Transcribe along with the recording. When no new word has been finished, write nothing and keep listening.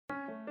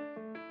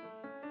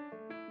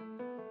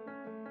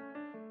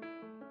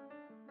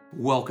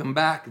Welcome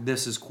back.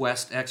 This is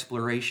Quest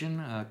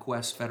Exploration,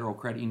 Quest Federal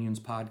Credit Union's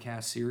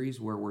podcast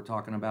series where we're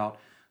talking about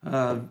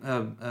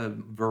a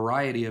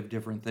variety of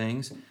different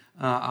things.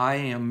 I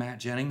am Matt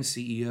Jennings,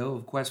 CEO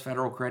of Quest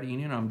Federal Credit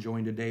Union. I'm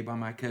joined today by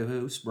my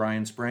co-host,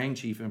 Brian Sprang,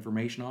 Chief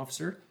Information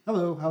Officer.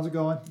 Hello, how's it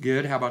going?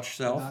 Good. How about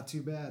yourself? Not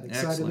too bad.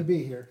 Excited Excellent. to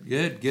be here.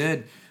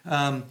 Good.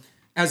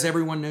 As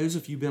everyone knows,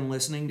 if you've been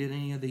listening to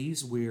any of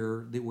these,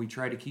 we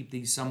try to keep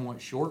these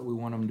somewhat short. We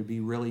want them to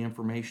be really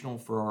informational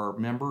for our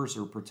members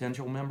or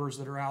potential members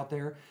that are out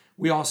there.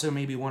 We also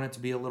maybe want it to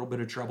be a little bit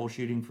of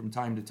troubleshooting from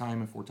time to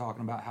time if we're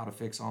talking about how to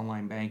fix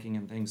online banking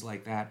and things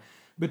like that.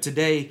 But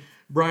today,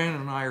 Brian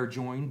and I are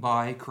joined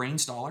by Crane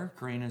Stoller.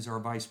 Crane is our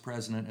Vice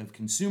President of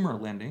Consumer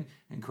Lending.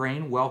 And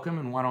Crane, welcome,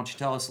 and why don't you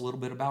tell us a little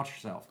bit about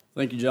yourself?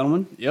 Thank you,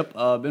 gentlemen. Yep,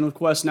 been with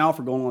Quest now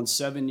for going on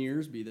 7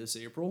 years, be this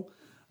April.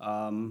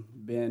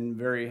 Been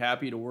very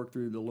happy to work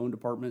through the loan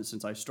department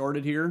since I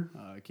started here.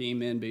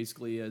 Came in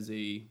basically as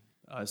a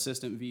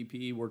assistant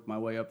VP, worked my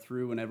way up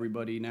through, and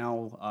everybody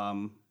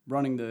now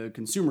running the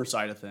consumer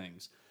side of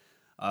things.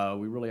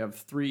 We really have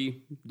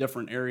 3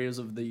 different areas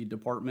of the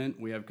department.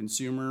 We have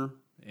consumer,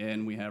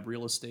 and we have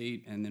real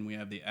estate, and then we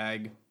have the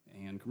ag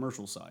and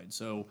commercial side.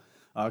 So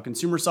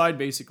consumer side,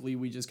 basically,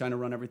 we just kind of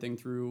run everything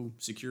through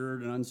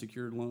secured and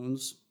unsecured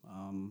loans.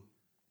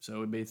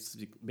 So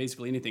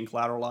basically anything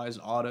collateralized,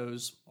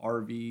 autos,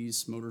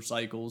 RVs,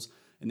 motorcycles,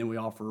 and then we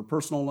offer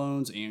personal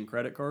loans and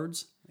credit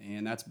cards,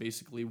 and that's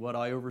basically what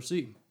I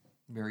oversee.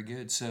 Very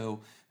good.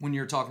 So when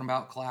you're talking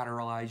about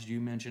collateralized,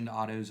 you mentioned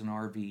autos and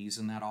RVs,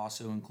 and that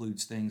also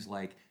includes things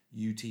like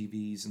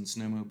UTVs and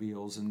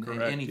snowmobiles and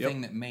Correct.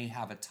 anything that may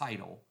have a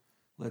title,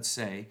 let's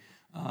say.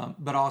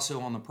 But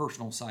also on the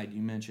personal side,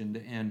 you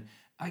mentioned, and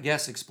I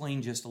guess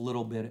explain just a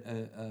little bit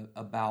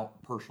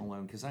about personal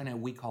loan, because I know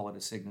we call it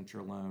a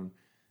signature loan,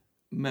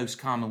 most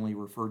commonly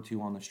referred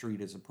to on the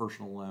street as a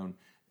personal loan.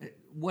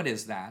 What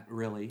is that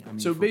really? I mean,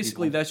 so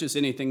basically people? that's just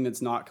anything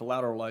that's not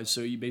collateralized.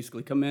 So you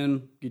basically come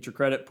in, get your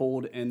credit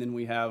pulled, and then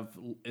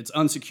it's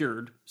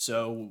unsecured.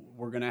 So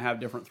we're going to have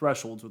different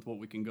thresholds with what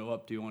we can go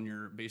up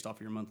to based off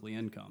of your monthly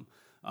income.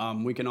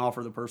 We can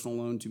offer the personal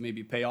loan to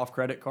maybe pay off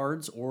credit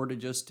cards or to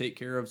just take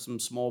care of some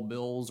small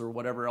bills or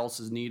whatever else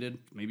is needed,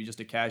 maybe just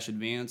a cash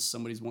advance.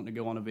 Somebody's wanting to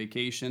go on a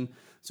vacation.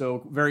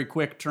 So very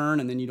quick turn,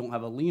 and then you don't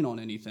have a lien on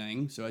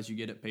anything. So as you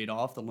get it paid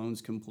off, the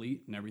loan's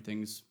complete and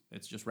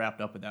it's just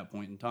wrapped up at that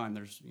point in time.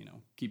 There's,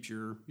 keeps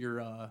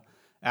your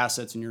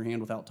assets in your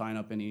hand without tying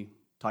up any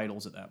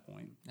titles at that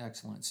point.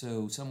 Excellent.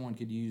 So someone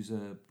could use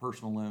a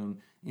personal loan.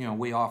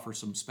 We offer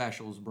some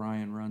specials.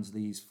 Brian runs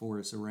these for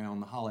us around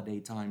the holiday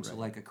time. Right. So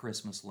like a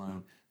Christmas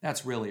loan,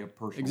 that's really a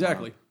personal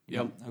Exactly.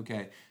 loan. Yep.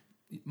 Okay.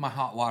 My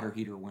hot water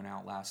heater went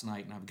out last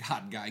night, and I've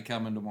got a guy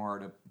coming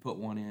tomorrow to put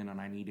one in,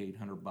 and I need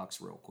 $800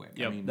 real quick.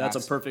 Yep. That's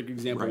a perfect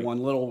example. Right. One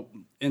little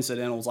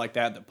incidentals like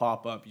that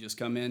pop up. You just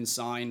come in,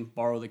 sign,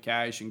 borrow the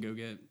cash, and go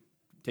get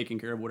taking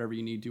care of whatever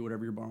you need to,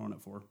 whatever you're borrowing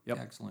it for. Yep.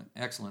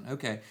 Excellent.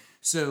 Okay.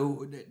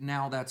 So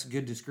now that's a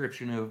good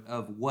description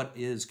of what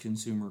is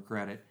consumer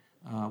credit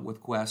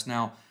with Quest.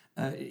 Now,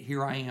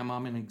 here I am.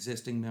 I'm an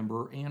existing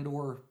member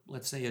or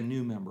let's say a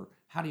new member.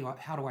 How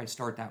do I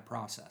start that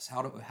process?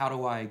 How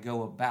do I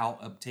go about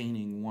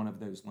obtaining one of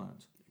those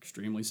loans?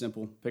 Extremely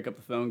simple. Pick up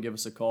the phone, give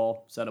us a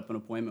call, set up an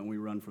appointment, we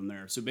run from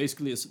there. So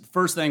basically, it's the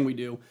first thing we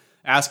do.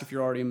 Ask if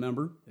you're already a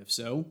member. If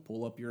so,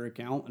 pull up your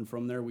account, and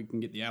from there we can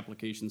get the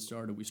application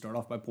started. We start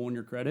off by pulling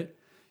your credit,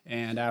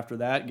 and after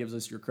that, it gives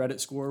us your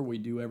credit score. We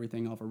do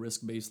everything off of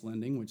risk-based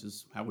lending, which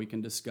is how we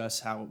can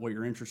discuss what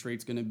your interest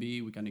rate's going to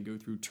be. We kind of go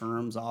through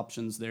terms,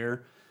 options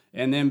there,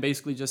 and then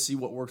basically just see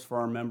what works for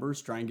our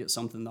members. Try and get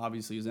something that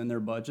obviously is in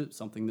their budget,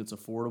 something that's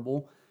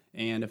affordable.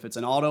 And if it's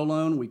an auto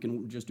loan, we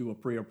can just do a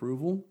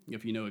pre-approval.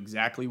 If you know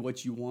exactly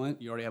what you want,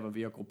 you already have a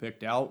vehicle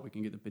picked out, we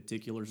can get the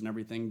particulars and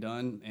everything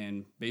done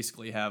and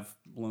basically have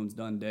loans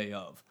done day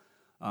of.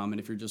 And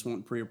if you're just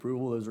wanting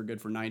pre-approval, those are good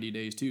for 90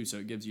 days too. So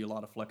it gives you a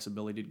lot of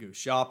flexibility to go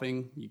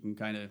shopping. You can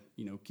kind of,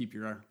 keep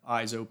your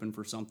eyes open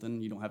for something.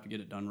 You don't have to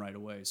get it done right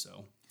away.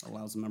 So it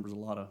allows the members a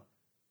lot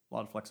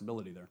of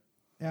flexibility there.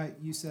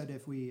 You said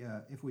if we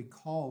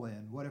call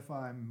in, what if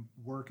I'm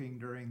working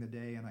during the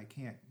day and I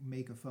can't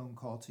make a phone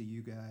call to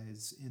you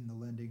guys in the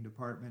lending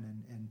department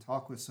and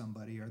talk with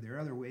somebody? Are there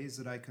other ways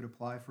that I could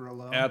apply for a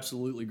loan?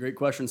 Absolutely. Great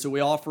question. So we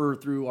offer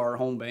through our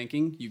home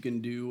banking. You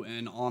can do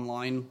an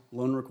online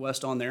loan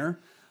request on there.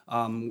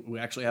 We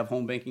actually have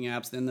home banking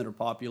apps then that are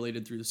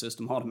populated through the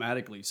system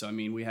automatically. So,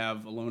 we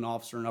have a loan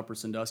officer in Upper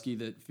Sandusky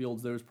that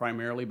fields those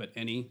primarily, but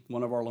any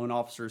one of our loan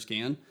officers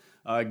can.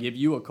 Give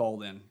you a call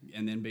then,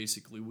 and then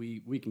basically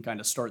we can kind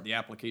of start the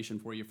application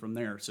for you from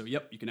there. So,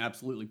 yep, you can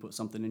absolutely put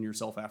something in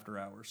yourself after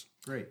hours.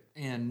 Great.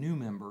 And new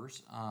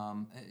members,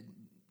 or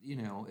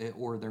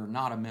they're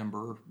not a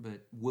member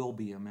but will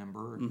be a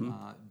member.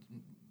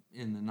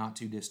 in the not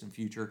too distant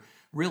future.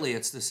 Really,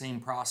 it's the same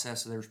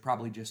process. There's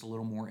probably just a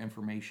little more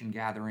information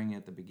gathering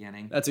at the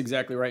beginning. That's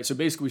exactly right. So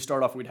basically, we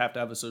start off, we'd have to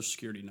have a social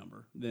security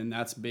number. Then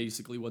that's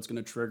basically what's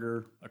going to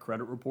trigger a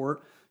credit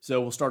report. So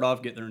we'll start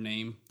off, get their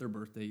name, their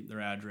birthday, their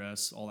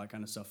address, all that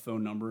kind of stuff,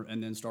 phone number,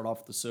 and then start off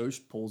with the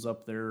social, pulls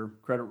up their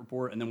credit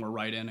report, and then we're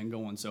right in and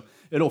going. So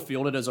it'll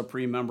field it as a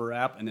pre-member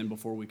app, and then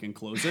before we can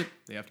close it,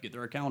 they have to get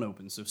their account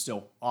open. So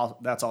still,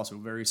 that's also a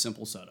very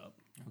simple setup.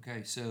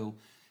 Okay, so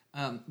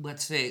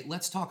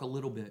let's talk a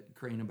little bit,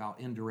 Crane,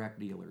 about indirect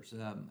dealers.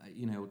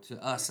 To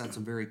us, that's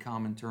a very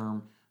common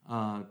term.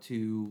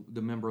 To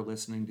the member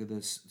listening to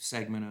this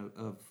segment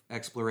of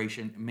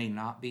exploration, it may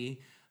not be.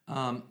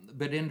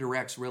 But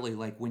indirect's really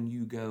like when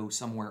you go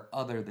somewhere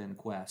other than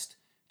Quest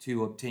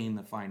to obtain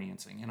the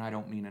financing. And I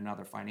don't mean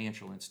another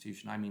financial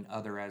institution. I mean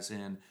other as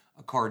in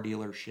a car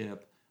dealership,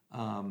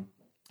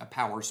 a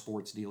power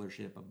sports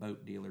dealership, a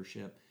boat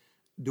dealership.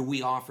 Do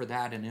we offer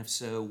that? And if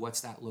so,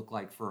 what's that look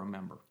like for a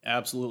member?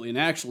 Absolutely. And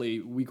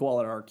actually, we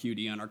call it our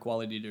QDN, our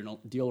Quality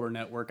Dealer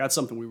Network. That's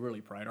something we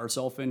really pride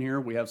ourselves in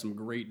here. We have some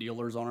great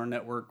dealers on our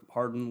network,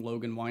 Hardin,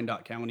 Logan,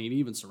 Wyandotte County, and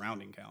even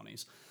surrounding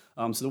counties.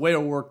 So the way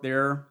it'll work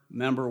there,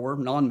 member or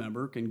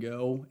non-member can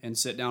go and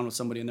sit down with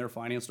somebody in their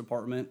finance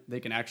department.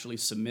 They can actually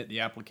submit the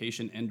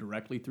application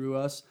indirectly through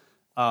us,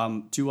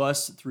 to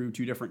us through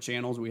two different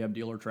channels. We have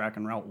Dealer Track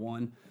and Route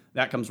 1.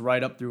 That comes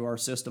right up through our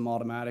system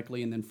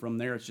automatically, and then from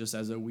there, it's just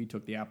as though we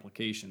took the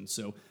application.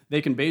 So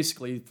they can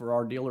basically, for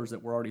our dealers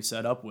that we're already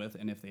set up with,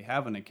 and if they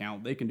have an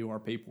account, they can do our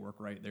paperwork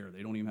right there.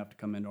 They don't even have to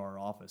come into our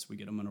office. We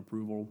get them an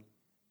approval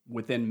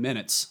within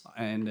minutes,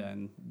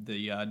 and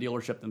the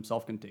dealership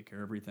themselves can take care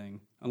of everything.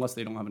 Unless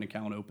they don't have an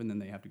account open, then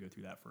they have to go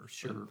through that first.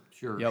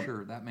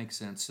 Sure. That makes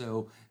sense.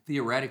 So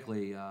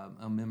theoretically,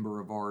 a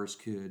member of ours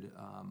could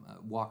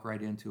walk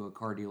right into a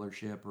car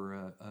dealership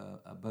or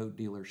a boat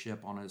dealership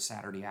on a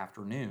Saturday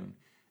afternoon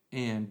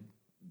and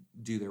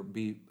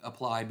be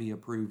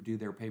approved, do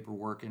their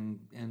paperwork,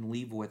 and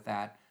leave with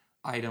that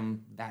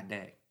item that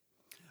day.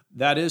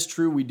 That is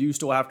true. We do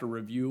still have to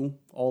review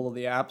all of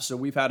the apps. So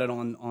we've had it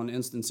on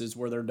instances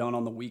where they're done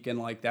on the weekend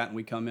like that, and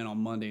we come in on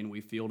Monday and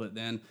we field it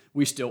then.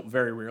 We still,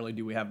 very rarely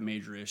do we have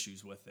major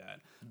issues with that.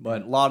 Okay.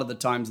 But a lot of the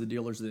times the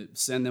dealers that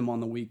send them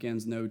on the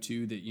weekends know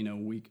too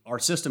that, our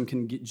system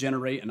can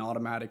generate an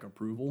automatic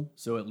approval.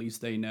 So at least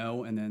they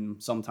know. And then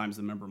sometimes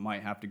the member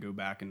might have to go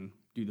back and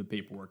do the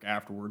paperwork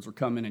afterwards or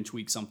come in and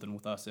tweak something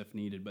with us if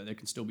needed, but it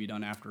can still be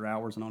done after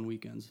hours and on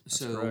weekends.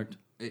 That's correct.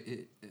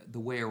 The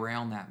way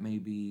around that may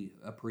be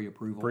a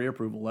pre-approval.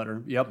 Pre-approval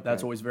letter. Yep, okay.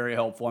 That's always very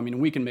helpful. I mean,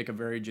 we can make a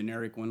very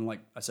generic one, like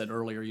I said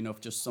earlier,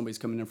 if just somebody's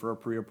coming in for a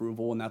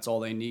pre-approval and that's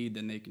all they need,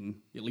 then they can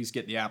at least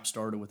get the app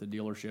started with the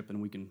dealership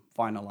and we can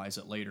finalize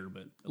it later,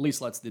 but at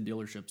least lets the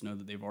dealerships know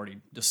that they've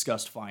already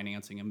discussed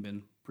financing and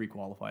been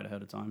pre-qualified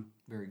ahead of time.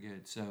 Very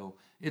good. So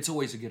it's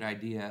always a good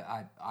idea,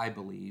 I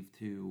believe,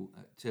 to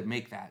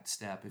make that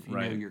step if you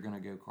know you're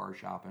going to go car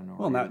shopping.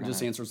 And that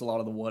just answers a lot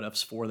of the what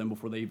ifs for them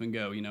before they even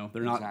go.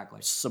 They're not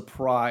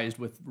surprised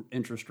with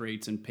interest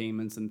rates and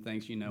payments and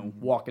things.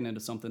 Walking into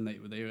something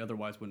that they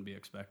otherwise wouldn't be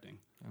expecting.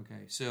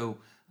 Okay, so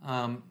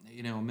a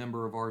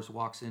member of ours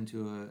walks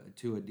into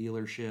a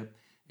dealership,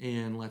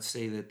 and let's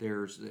say that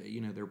there's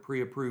they're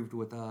pre-approved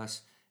with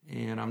us.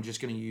 And I'm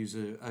just going to use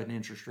an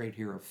interest rate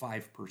here of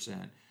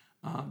 5%.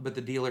 But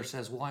the dealer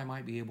says, well, I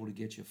might be able to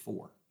get you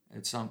 4%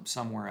 at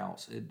somewhere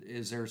else.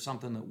 Is there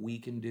something that we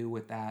can do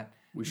with that?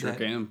 We sure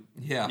can.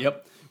 Yeah.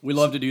 Yep. We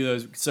love to do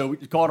those. So we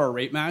call it our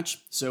rate match.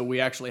 So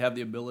we actually have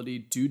the ability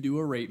to do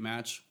a rate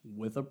match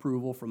with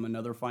approval from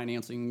another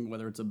financing,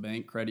 whether it's a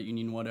bank, credit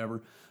union,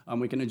 whatever.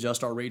 We can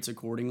adjust our rates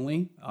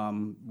accordingly.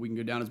 We can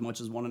go down as much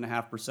as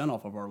 1.5%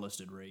 off of our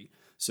listed rate.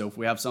 So if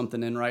we have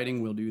something in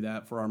writing, we'll do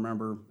that for our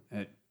member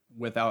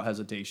without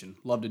hesitation.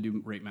 Love to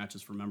do rate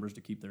matches for members to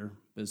keep their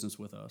business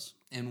with us.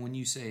 And when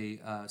you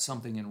say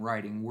something in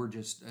writing, we're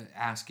just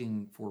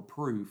asking for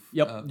proof.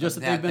 Yep, just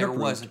that they've been there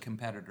approved. Was a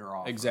competitor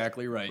offer.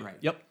 Exactly right.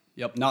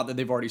 Yep. Not that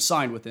they've already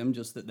signed with them,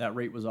 just that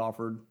rate was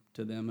offered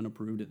to them and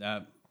approved at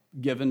that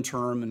given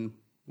term, and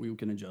we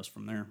can adjust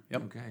from there.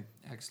 Yep. Okay,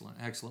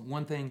 excellent.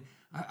 One thing,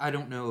 I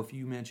don't know if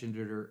you mentioned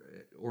it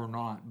or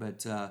not,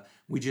 but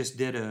we just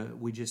did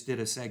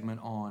a segment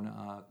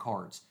on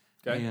cards.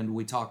 Okay. And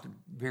we talked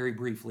very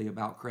briefly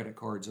about credit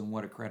cards and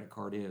what a credit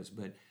card is,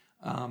 but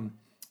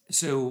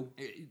so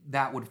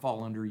that would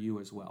fall under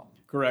you as well.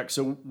 Correct.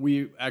 So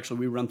we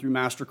run through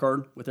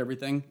MasterCard with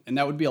everything, and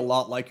that would be a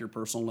lot like your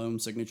personal loan,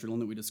 signature loan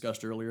that we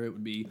discussed earlier. It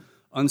would be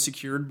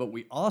unsecured, but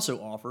we also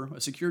offer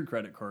a secured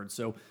credit card.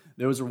 So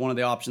those are one of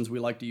the options we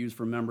like to use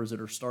for members that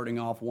are starting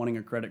off wanting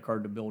a credit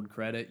card to build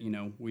credit.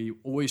 We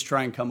always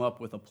try and come up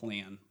with a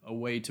plan, a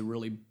way to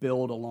really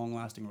build a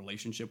long-lasting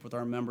relationship with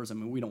our members. I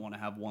mean, we don't want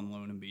to have one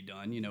loan and be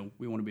done.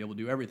 We want to be able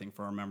to do everything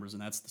for our members,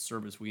 and that's the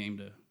service we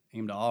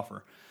aim to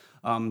offer.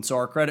 So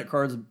our credit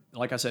cards,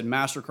 like I said,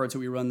 MasterCards, so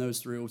we run those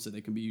through so they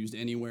can be used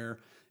anywhere.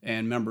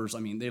 And members, I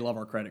mean, they love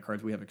our credit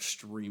cards. We have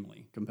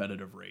extremely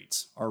competitive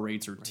rates. Our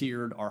rates are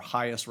tiered. Our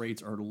highest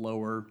rates are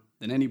lower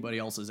than anybody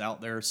else's out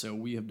there. So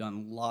we have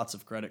done lots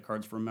of credit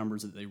cards for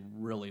members that they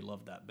really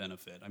love that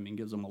benefit. I mean,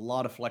 gives them a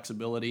lot of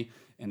flexibility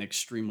and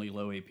extremely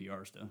low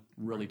APRs to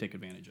really take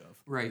advantage of.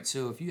 Right.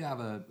 So if you have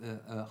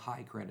a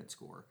high credit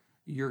score,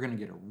 you're going to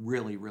get a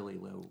really, really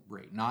low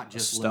rate. Not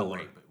just low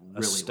rate, but really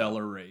a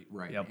stellar low. rate.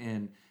 Right. Yep.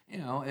 And, you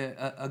know,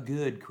 a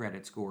good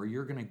credit score,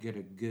 you're going to get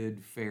a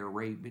good, fair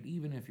rate. But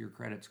even if your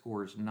credit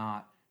score is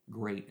not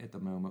great at the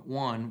moment,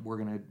 one, we're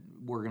going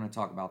to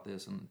talk about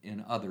this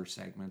in other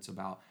segments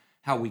about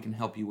how we can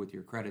help you with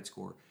your credit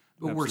score.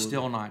 But Absolutely. we're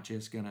still not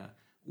just going to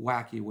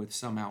whack you with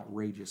some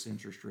outrageous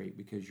interest rate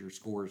because your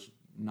score's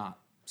not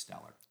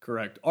stellar.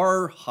 Correct.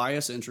 Our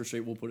highest interest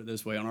rate, we'll put it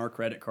this way, on our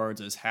credit cards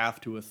is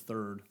half to a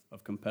third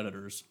of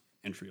competitors'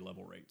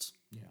 entry-level rates.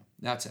 Yeah,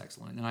 that's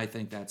excellent. And I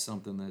think that's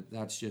something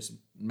that's just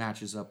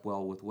matches up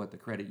well with what the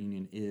credit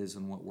union is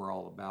and what we're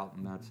all about.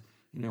 And that's,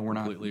 you know,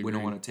 Completely we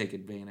don't agree. want to take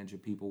advantage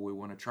of people. We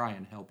want to try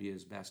and help you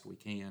as best we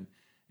can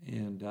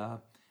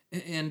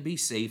and be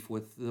safe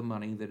with the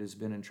money that has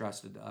been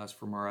entrusted to us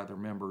from our other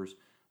members.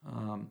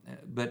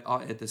 But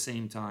at the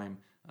same time,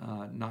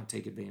 not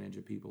take advantage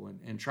of people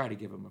and try to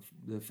give them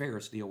the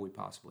fairest deal we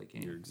possibly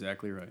can. You're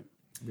exactly right.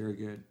 Very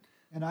good.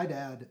 And I'd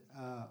add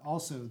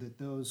also that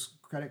those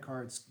credit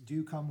cards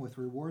do come with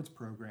rewards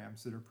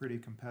programs that are pretty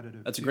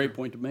competitive. That's a too. great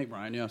point to make,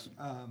 Brian, yes.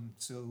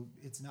 So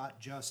it's not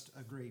just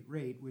a great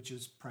rate, which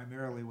is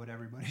primarily what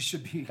everybody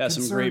should be Has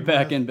some concerned great with,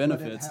 back-end but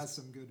benefits. it has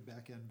some good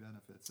back-end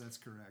benefits. That's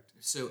correct.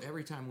 So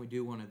every time we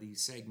do one of these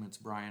segments,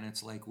 Brian,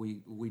 it's like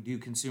we do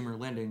consumer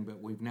lending,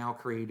 but we've now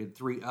created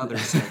 3 other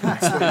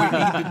segments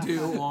that we need to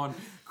do on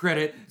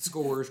credit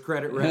scores,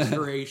 credit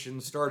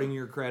restoration, starting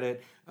your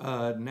credit.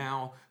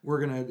 Now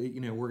we're gonna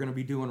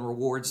be doing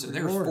rewards. So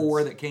there's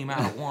 4 that came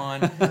out of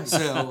one.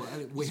 So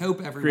we hope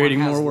everyone Creating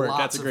has more work.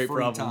 lots That's a of great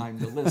free problem. time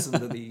to listen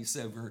to these.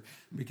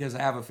 Because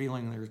I have a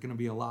feeling there's going to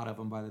be a lot of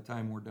them by the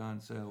time we're done.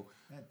 So.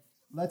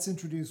 Let's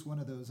introduce one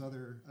of those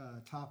other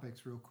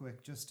topics real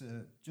quick, just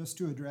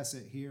to address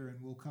it here,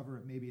 and we'll cover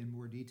it maybe in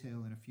more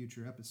detail in a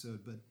future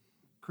episode. But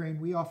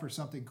Crane, we offer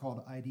something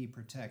called ID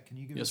Protect. Can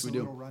you give us a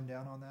little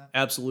rundown on that?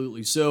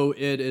 Absolutely. So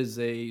it is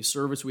a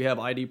service we have,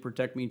 ID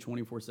Protect Me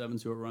 24/7,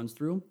 so it runs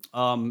through.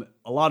 A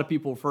lot of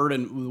people have heard,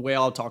 and the way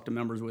I'll talk to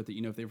members with it,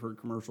 you know, if they've heard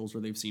commercials or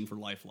they've seen for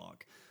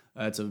LifeLock.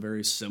 It's a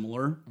very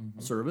similar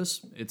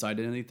service. It's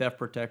identity theft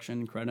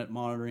protection, credit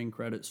monitoring,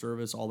 credit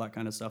service, all that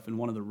kind of stuff. And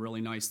one of the really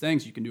nice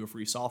things, you can do a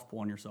free soft pull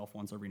on yourself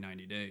once every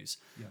 90 days.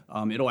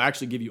 Yeah. It'll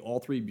actually give you all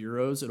 3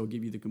 bureaus. It'll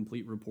give you the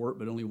complete report,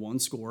 but only 1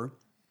 score.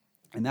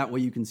 And that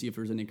way you can see if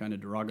there's any kind of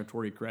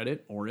derogatory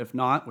credit, or if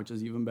not, which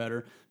is even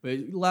better. But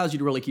it allows you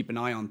to really keep an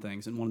eye on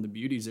things. And one of the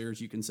beauties there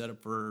is you can set up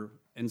for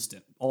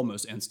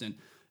almost instant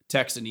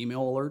text and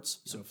email alerts.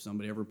 So if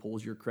somebody ever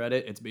pulls your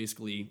credit, it's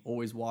basically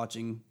always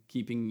watching,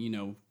 keeping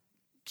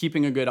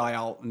a good eye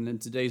out. And in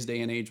today's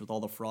day and age with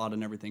all the fraud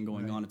and everything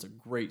going on, it's a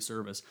great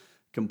service,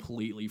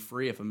 completely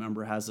free. If a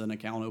member has an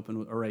account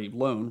open or a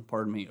loan,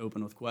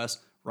 open with Quest,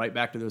 right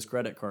back to those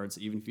credit cards.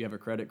 Even if you have a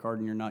credit card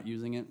and you're not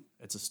using it,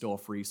 it's still a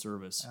free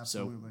service.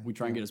 Absolutely. So we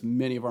try and get as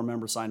many of our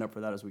members signed up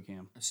for that as we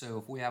can. So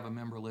if we have a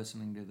member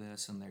listening to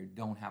this and they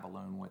don't have a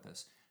loan with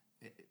us,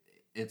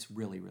 it's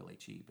really, really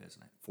cheap,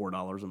 isn't it?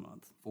 $4 a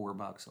month.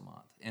 $4 a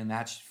month. And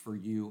that's for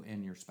you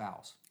and your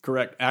spouse.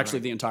 Correct. Actually,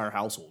 the entire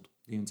household.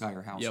 The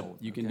entire household.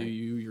 Yep. You can do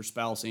your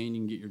spouse, and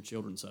you can get your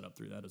children set up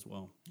through that as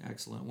well.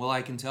 Excellent. Well,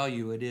 I can tell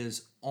you it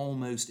is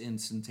almost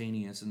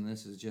instantaneous, and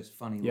this is just a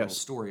funny little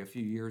story. A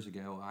few years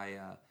ago,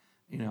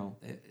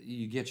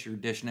 you get your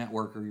Dish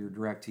Network or your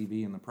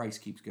DirecTV, and the price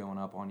keeps going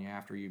up on you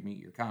after you meet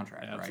your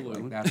contract,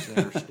 Absolutely. right? Like that's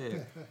their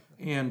shtick.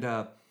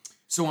 And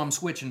so I'm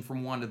switching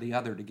from one to the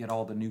other to get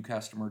all the new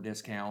customer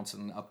discounts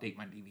and update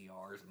my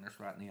DVRs and this,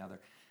 that, and the other.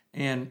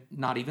 And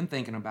not even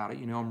thinking about it,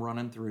 I'm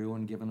running through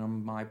and giving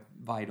them my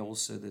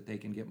vitals so that they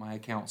can get my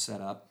account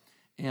set up.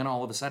 And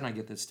all of a sudden I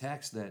get this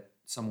text that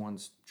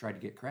someone's tried to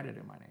get credit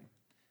in my name.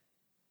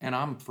 And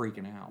I'm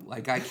freaking out.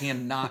 Like I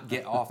cannot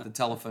get off the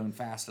telephone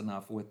fast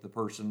enough with the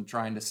person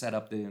trying to set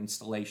up the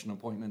installation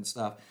appointment and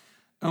stuff,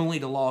 only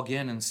to log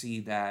in and see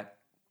that,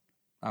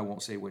 I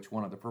won't say which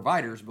one of the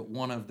providers, but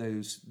one of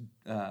those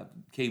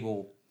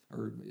cable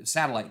or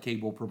satellite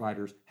cable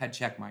providers had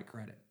checked my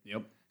credit.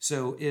 Yep.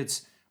 So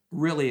it's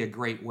really a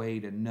great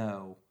way to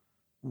know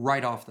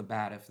right off the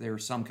bat if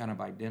there's some kind of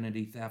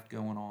identity theft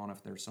going on,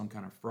 if there's some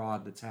kind of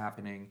fraud that's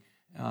happening.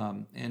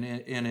 And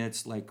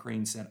it's, like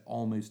Crane said,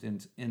 almost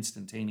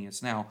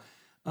instantaneous. Now,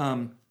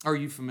 are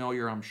you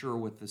familiar, I'm sure,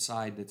 with the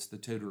side that's the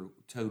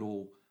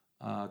total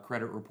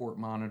credit report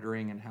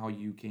monitoring and how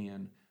you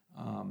can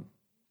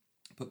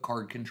put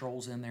card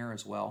controls in there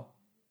as well?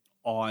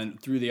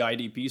 Through the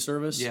IDP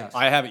service? Yes.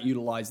 I haven't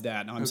utilized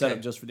that. Now I'm set Okay.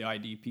 up just for the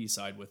IDP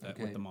side with that,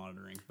 Okay. with the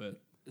monitoring.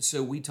 But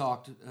So we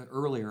talked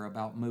earlier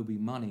about Moby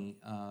Money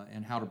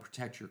and how to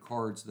protect your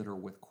cards that are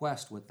with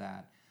Quest with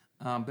that.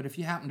 But if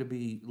you happen to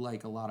be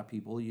like a lot of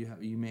people,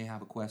 you may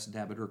have a Quest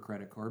debit or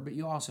credit card, but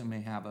you also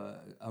may have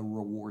a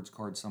rewards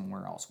card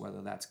somewhere else,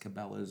 whether that's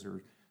Cabela's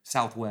or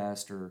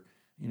Southwest or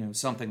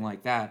something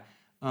like that.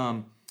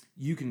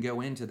 You can go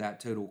into that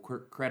total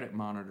credit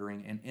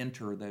monitoring and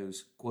enter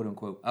those quote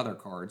unquote other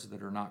cards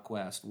that are not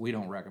Quest. We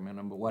don't recommend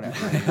them, but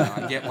whatever.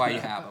 I get why you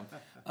have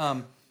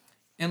them.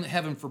 And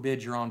heaven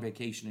forbid you're on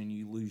vacation and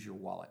you lose your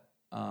wallet.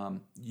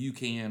 You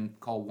can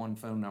call one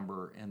phone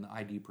number and the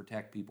ID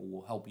Protect people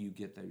will help you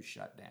get those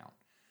shut down.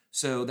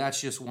 So that's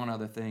just one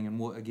other thing. And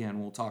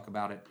we'll talk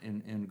about it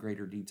in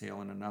greater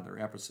detail in another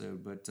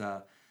episode. But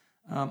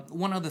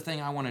one other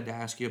thing I wanted to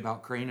ask you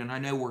about, Crane, and I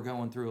know we're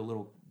going through a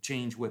little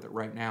change with it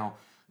right now,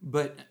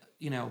 but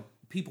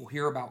people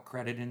hear about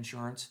credit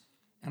insurance,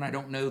 and I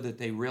don't know that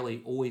they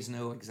really always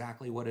know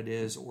exactly what it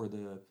is or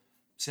the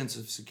sense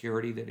of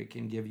security that it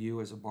can give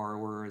you as a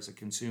borrower, as a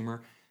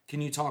consumer.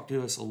 Can you talk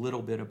to us a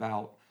little bit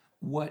about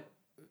what,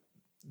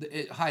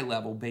 high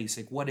level,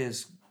 basic, what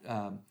is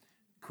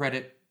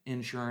credit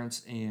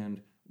insurance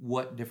and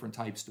what different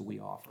types do we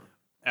offer?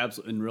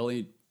 Absolutely, and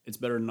really, it's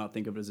better to not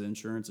think of it as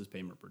insurance as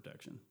payment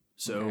protection.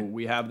 So Okay.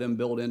 we have them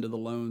built into the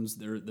loans.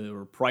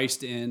 They're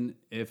priced in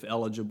if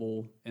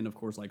eligible, and of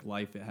course, like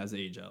life, it has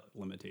age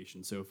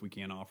limitations. So if we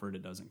can't offer it,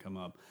 it doesn't come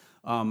up.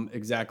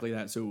 Exactly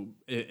that. So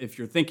if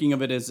you're thinking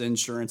of it as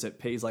insurance, it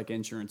pays like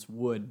insurance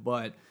would,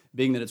 but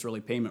being that it's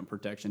really payment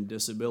protection,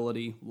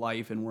 disability,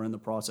 life, and we're in the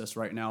process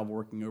right now of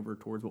working over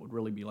towards what would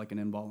really be like an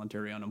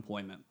involuntary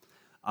unemployment.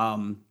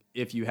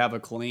 If you have a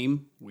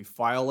claim, we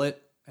file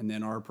it, and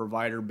then our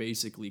provider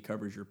basically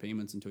covers your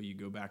payments until you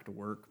go back to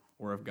work.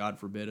 Or if, God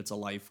forbid, it's a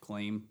life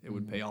claim, it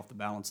would pay off the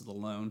balance of the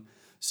loan.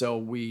 So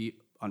we,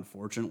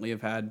 unfortunately,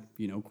 have had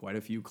quite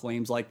a few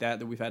claims like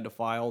that we've had to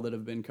file that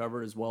have been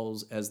covered, as well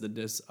as the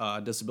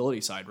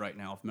disability side right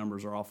now if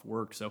members are off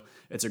work. So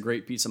it's a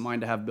great peace of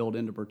mind to have built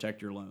in to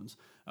protect your loans.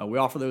 We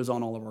offer those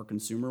on all of our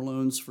consumer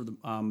loans for the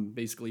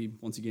basically,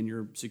 once again,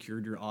 you're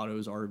secured your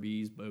autos,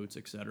 RVs, boats,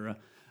 etc.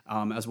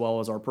 As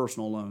well as our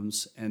personal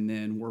loans. And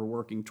then we're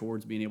working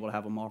towards being able to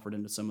have them offered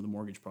into some of the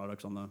mortgage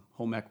products on the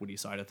home equity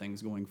side of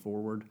things going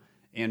forward,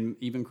 and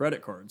even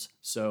credit cards.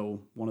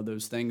 So one of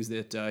those things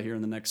that here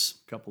in the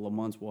next couple of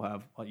months we'll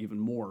have even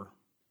more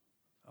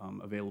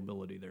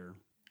availability there.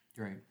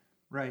 Great.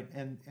 Right,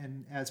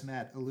 and as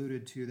Matt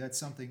alluded to, that's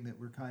something that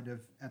we're kind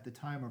of, at the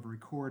time of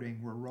recording,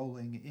 we're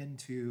rolling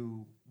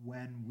into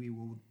when we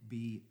will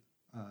be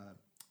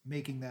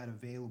making that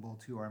available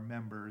to our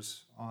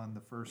members on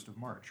the 1st of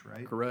March,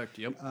 right? Correct,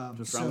 yep, just around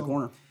the So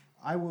corner.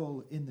 I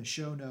will, in the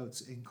show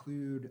notes,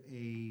 include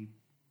a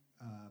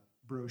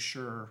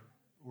brochure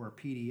or a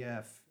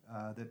PDF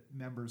that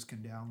members can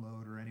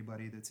download, or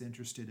anybody that's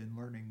interested in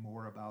learning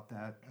more about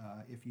that.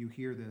 If you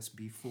hear this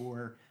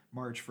before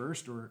March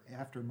 1st or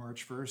after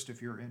March 1st,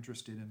 if you're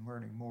interested in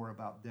learning more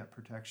about debt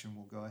protection,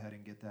 we'll go ahead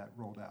and get that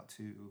rolled out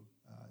to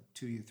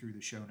you through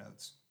the show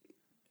notes.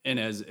 And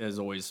as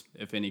always,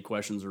 if any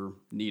questions are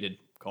needed,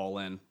 call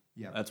in.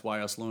 Yeah. That's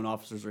why us loan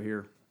officers are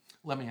here.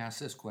 Let me ask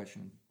this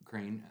question,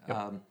 Crane.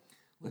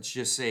 Let's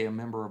just say a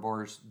member of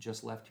ours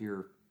just left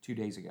here 2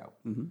 days ago,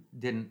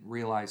 didn't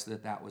realize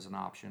that was an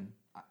option.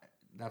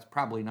 That's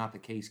probably not the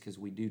case because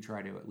we do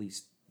try to at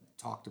least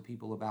talk to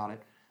people about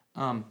it.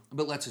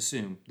 But let's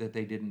assume that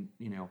they didn't,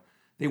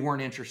 they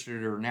weren't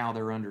interested, or now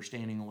they're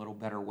understanding a little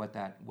better what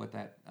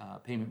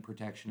that payment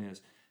protection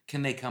is.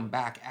 Can they come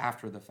back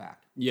after the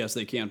fact? Yes,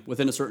 they can,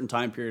 within a certain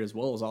time period, as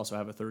well as also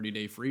have a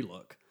 30-day free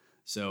look.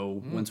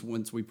 So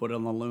once we put it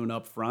on the loan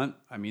up front,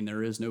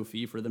 there is no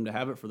fee for them to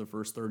have it for the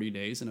first 30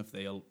 days. And if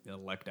they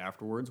elect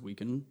afterwards, we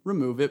can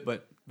remove it.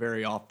 But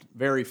very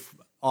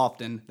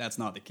often, that's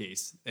not the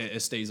case.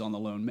 It stays on the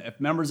loan. If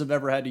members have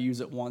ever had to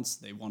use it once,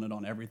 they want it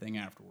on everything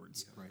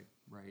afterwards.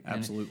 Right.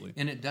 Absolutely.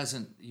 And it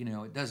doesn't,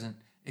 it doesn't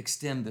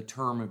extend the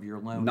term of your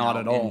loan Not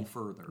out at all. any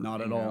further.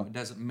 Not at all. It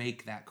doesn't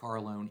make that car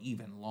loan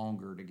even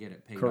longer to get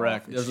it paid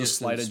Correct. off. It's There's a just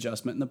slight those-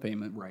 adjustment in the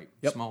payment. Right.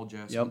 Yep. Small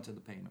adjustment to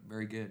the payment.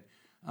 Very good.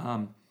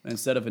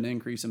 Instead of an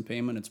increase in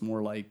payment, it's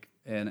more like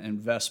an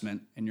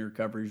investment in your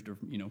coverage to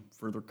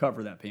further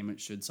cover that payment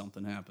should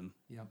something happen.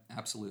 Yeah,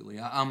 absolutely.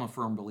 I'm a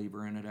firm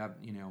believer in it.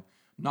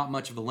 Not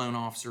much of a loan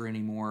officer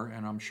anymore,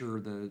 and I'm sure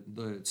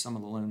the some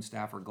of the loan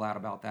staff are glad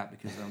about that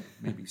because they'll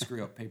maybe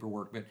screw up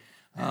paperwork. But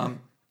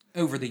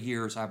over the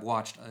years, I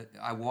watched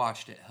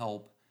it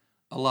help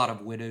a lot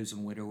of widows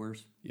and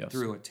widowers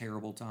through a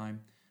terrible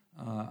time.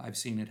 I've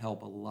seen it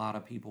help a lot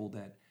of people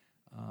that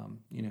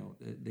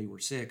they were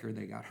sick or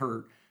they got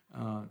hurt,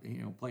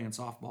 playing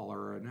softball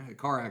or a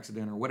car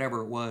accident or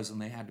whatever it was,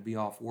 and they had to be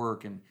off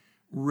work and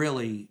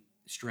really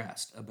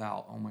stressed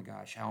about, oh my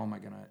gosh, how am I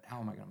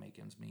gonna make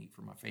ends meet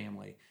for my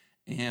family?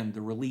 And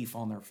the relief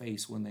on their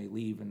face when they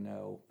leave and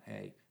know,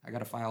 hey, I got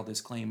to file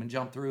this claim and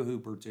jump through a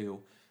hoop or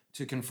two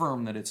to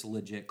confirm that it's a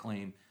legit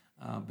claim,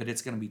 but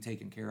it's going to be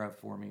taken care of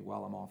for me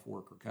while I'm off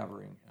work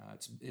recovering.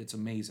 It's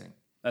amazing.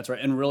 That's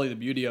right. And really the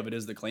beauty of it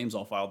is the claim's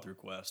all filed through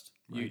Quest.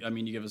 Right.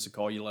 You give us a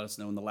call, you let us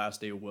know when the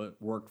last day of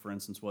work, for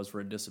instance, was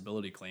for a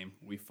disability claim.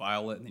 We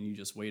file it, and then you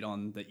just wait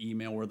on the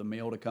email or the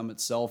mail to come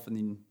itself, and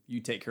then you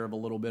take care of a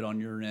little bit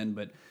on your end.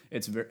 But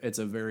it's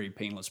a very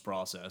painless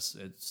process.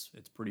 It's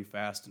pretty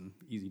fast and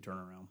easy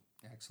turnaround.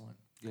 Excellent.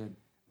 Good.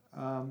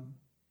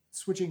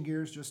 switching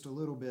gears just a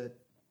little bit,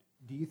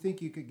 do you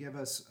think you could give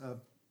us a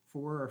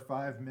 4 or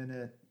 5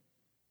 minute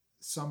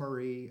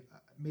summary,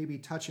 maybe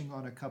touching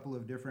on a couple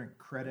of different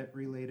credit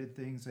related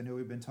things? I know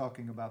we've been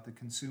talking about the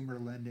consumer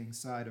lending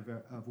side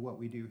of what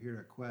we do here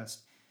at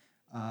Quest.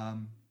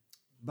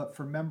 But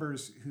for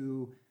members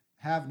who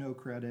have no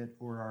credit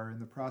or are in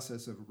the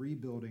process of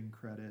rebuilding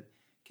credit,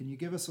 can you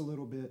give us a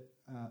little bit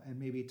and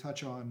maybe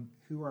touch on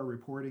who our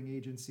reporting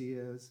agency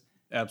is?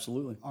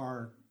 Absolutely.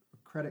 Our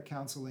credit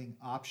counseling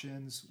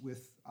options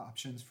with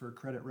options for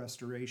credit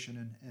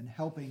restoration and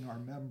helping our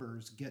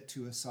members get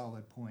to a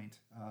solid point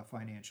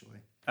financially.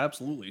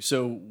 Absolutely.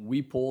 So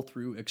we pull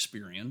through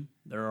Experian.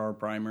 They're our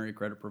primary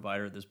credit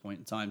provider at this point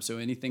in time. So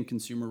anything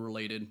consumer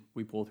related,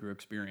 we pull through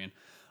Experian.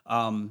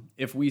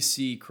 If we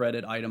see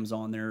credit items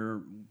on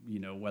there,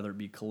 whether it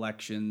be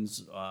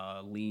collections,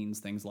 liens,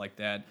 things like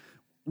that,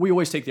 we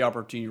always take the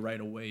opportunity right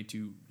away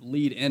to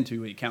lead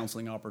into a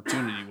counseling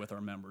opportunity with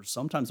our members.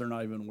 Sometimes they're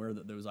not even aware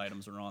that those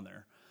items are on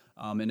there.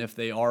 And if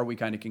they are, we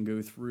kind of can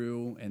go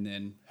through and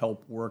then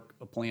help work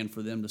a plan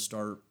for them to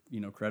start,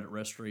 credit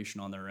restoration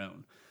on their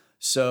own.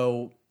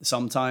 So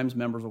sometimes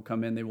members will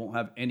come in, they won't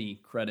have any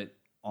credit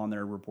on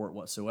their report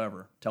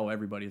whatsoever. Tell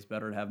everybody it's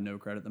better to have no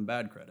credit than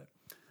bad credit.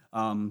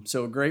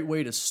 So a great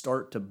way to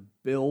start to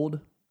build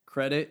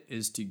credit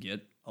is to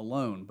get a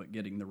loan, but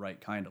getting the right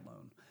kind of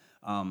loan.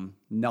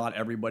 Not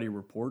everybody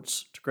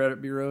reports to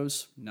credit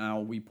bureaus. Now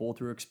we pull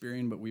through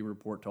Experian, but we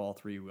report to all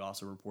three. We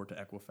also report to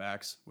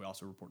Equifax. We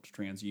also report to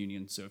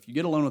TransUnion. So if you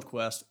get a loan with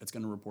Quest, it's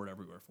going to report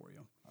everywhere for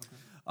you.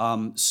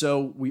 Okay.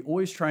 So we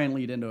always try and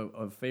lead into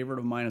a favorite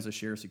of mine is a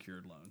share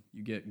secured loan.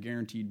 You get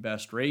guaranteed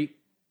best rate.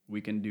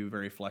 We can do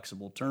very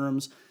flexible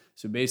terms.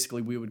 So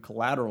basically we would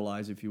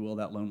collateralize, if you will,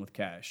 that loan with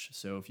cash.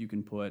 So if you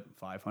can put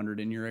 $500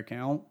 in your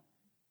account,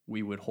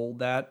 we would hold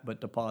that,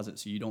 but deposit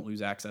so you don't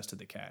lose access to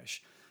the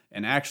cash.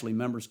 And actually,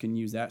 members can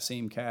use that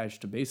same cash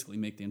to basically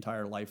make the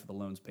entire life of the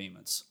loan's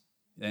payments.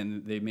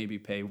 And they maybe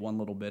pay one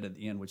little bit at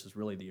the end, which is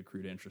really the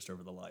accrued interest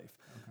over the life.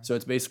 Okay. So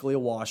it's basically a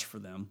wash for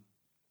them.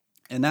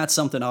 And that's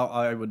something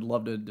I would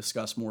love to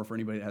discuss more for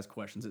anybody that has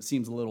questions. It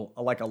seems a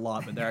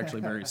lot, but they're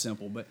actually very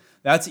simple. But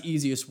that's the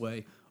easiest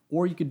way.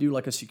 Or you could do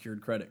like a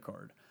secured credit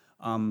card.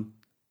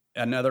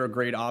 Another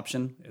great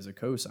option is a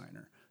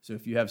cosigner. So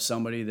if you have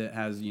somebody that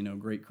has,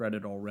 great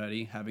credit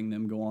already, having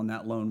them go on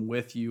that loan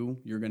with you,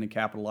 you're going to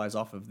capitalize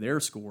off of their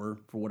score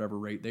for whatever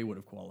rate they would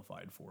have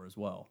qualified for as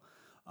well.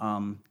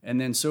 And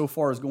then so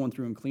far as going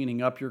through and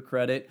cleaning up your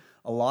credit,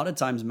 a lot of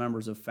times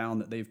members have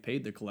found that they've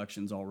paid the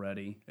collections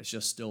already. It's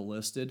just still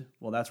listed.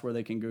 Well, that's where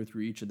they can go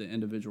through each of the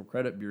individual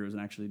credit bureaus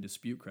and actually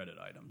dispute credit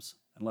items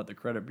and let the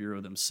credit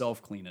bureau themselves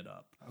clean it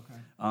up.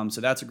 Okay.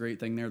 So that's a great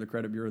thing there. The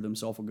credit bureau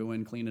themselves will go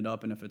in, clean it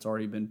up, and if it's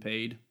already been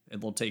paid,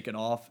 they'll take it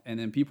off, and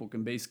then people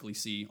can basically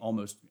see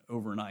almost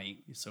overnight,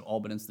 so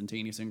all but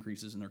instantaneous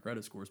increases in their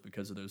credit scores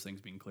because of those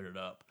things being cleared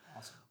up.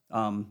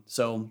 Awesome.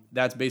 So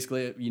that's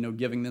basically,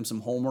 giving them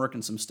some homework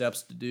and some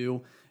steps to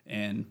do,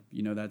 and,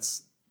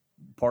 that's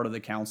part of the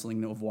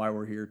counseling of why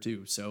we're here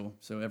too. So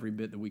every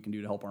bit that we can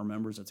do to help our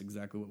members, that's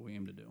exactly what we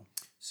aim to do.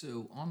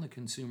 So on the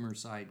consumer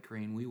side,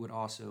 Crane, we would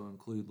also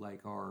include like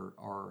our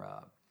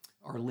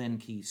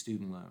LendKey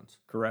student loans.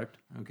 Correct.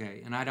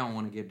 Okay, and I don't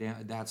want to get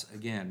down. That's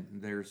again,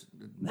 there's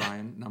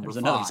Brian number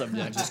there's 5. Another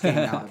subject. I just came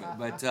out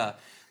of it,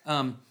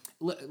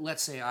 but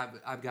let's say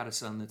I've got a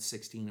son that's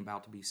 16,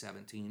 about to be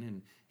 17,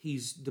 and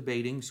he's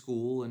debating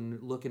school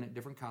and looking at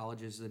different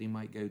colleges that he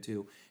might go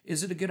to.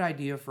 Is it a good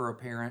idea for a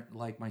parent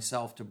like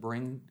myself to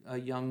bring a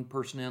young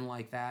person in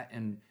like that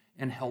and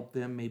help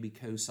them maybe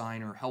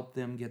co-sign or help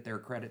them get their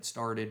credit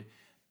started?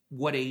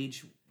 What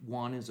age,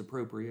 one, is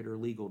appropriate or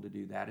legal to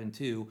do that? And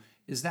two,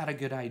 is that a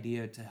good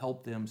idea to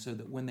help them so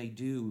that when they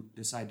do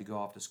decide to go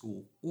off to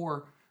school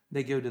or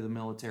they go to the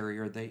military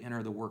or they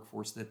enter the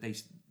workforce that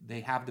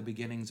they have the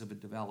beginnings of a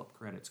developed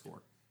credit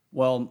score?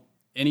 Well,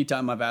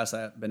 anytime I've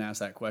been asked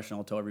that question,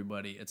 I'll tell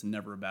everybody it's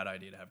never a bad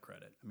idea to have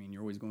credit. I mean,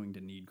 you're always going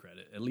to need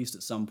credit, at least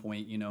at some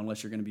point,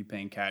 unless you're going to be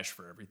paying cash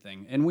for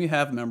everything. And we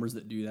have members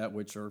that do that,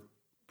 which are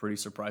pretty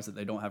surprised that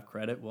they don't have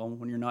credit. Well,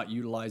 when you're not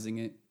utilizing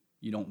it,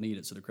 you don't need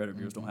it, so the credit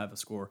bureaus don't have a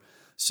score.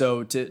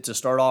 So to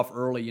start off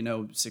early,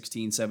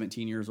 16,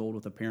 17 years old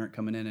with a parent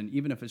coming in, and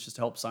even if it's just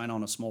to help sign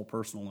on a small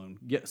personal loan,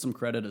 get some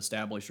credit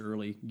established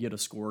early, get a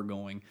score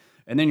going,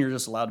 and then you're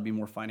just allowed to be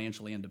more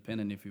financially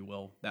independent, if you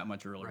will, that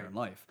much earlier in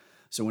life.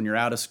 So when you're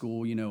out of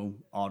school,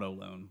 auto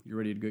loan, you're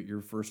ready to get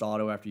your first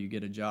auto after you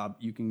get a job,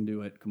 you can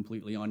do it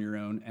completely on your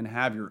own and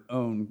have your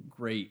own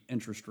great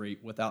interest rate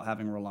without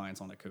having reliance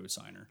on a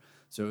cosigner.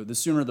 So the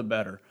sooner the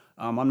better.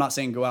 I'm not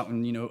saying go out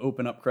and,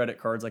 open up credit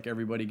cards like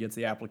everybody gets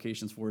the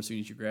applications for as soon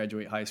as you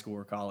graduate high school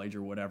or college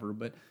or whatever.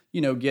 But,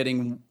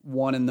 getting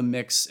one in the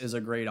mix is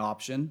a great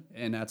option.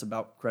 And that's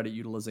about credit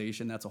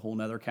utilization. That's a whole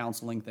nother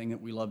counseling thing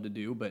that we love to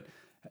do. But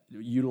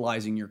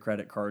utilizing your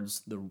credit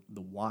cards the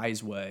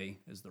wise way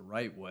is the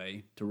right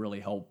way to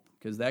really help,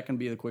 because that can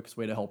be the quickest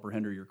way to help or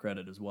hinder your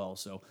credit as well.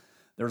 So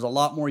there's a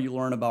lot more you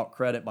learn about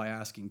credit by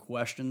asking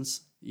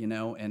questions,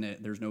 and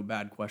there's no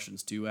bad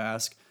questions to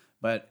ask.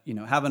 But,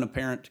 having a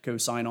parent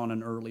co-sign on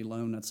an early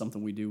loan, that's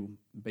something we do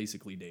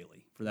basically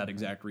daily for that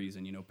exact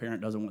reason.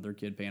 Parent doesn't want their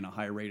kid paying a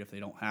high rate if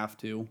they don't have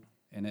to,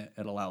 and it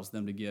allows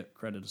them to get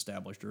credit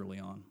established early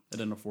on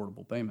at an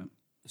affordable payment.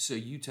 So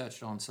you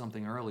touched on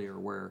something earlier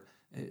where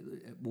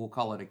we'll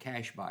call it a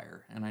cash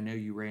buyer, and I know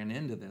you ran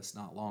into this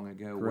not long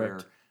ago.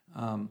 Correct.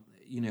 Where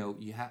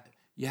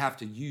you have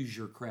to use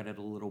your credit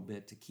a little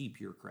bit to keep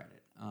your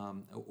credit,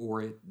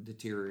 or it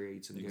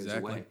deteriorates and goes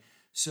Exactly. away.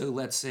 So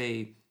let's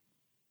say.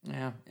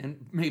 Yeah,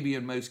 and maybe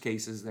in most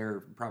cases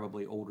they're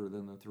probably older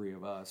than the three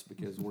of us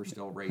because we're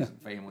still raising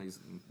families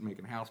and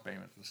making house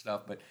payments and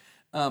stuff. But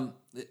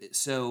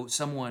so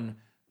someone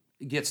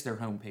gets their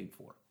home paid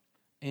for,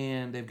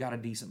 and they've got a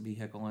decent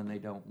vehicle, and they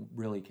don't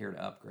really care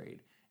to upgrade,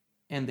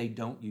 and they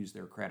don't use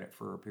their credit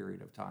for a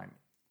period of time.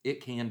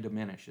 It can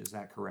diminish. Is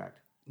that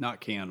correct?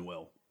 Not can,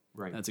 will.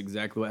 Right. That's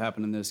exactly what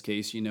happened in this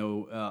case.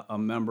 A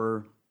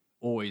member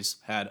always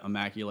had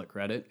immaculate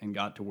credit and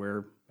got to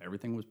where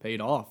everything was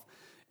paid off.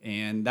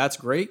 And that's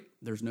great.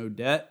 There's no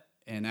debt.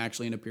 And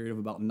actually, in a period of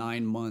about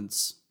 9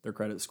 months, their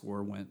credit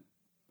score went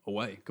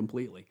away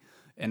completely.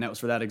 And that was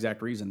for that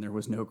exact reason. There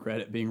was no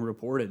credit being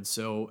reported.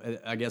 So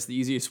I guess the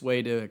easiest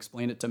way to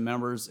explain it to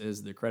members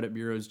is the credit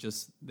bureaus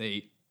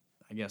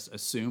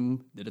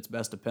assume that it's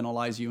best to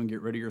penalize you and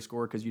get rid of your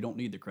score because you don't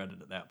need the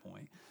credit at that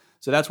point.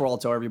 So that's where I'll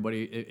tell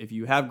everybody, if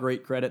you have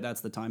great credit,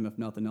 that's the time, if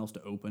nothing else,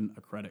 to open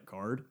a credit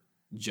card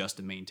just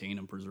to maintain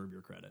and preserve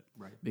your credit.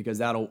 Right. Because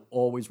that'll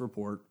always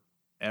report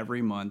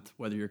every month,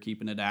 whether you're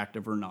keeping it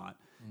active or not.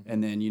 Mm-hmm.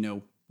 And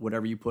then,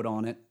 whatever you put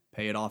on it,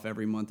 pay it off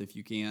every month if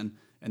you can.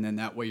 And then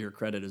that way your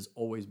credit is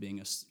always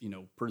being,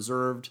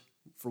 preserved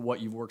for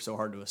what you've worked so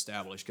hard to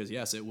establish. Because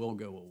yes, it will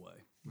go away.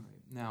 Right.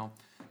 Now,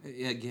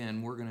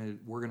 again, we're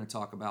gonna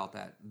talk about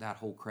that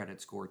whole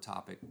credit score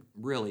topic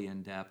really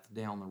in depth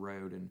down the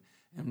road,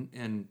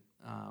 and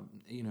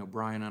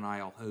Brian and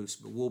I'll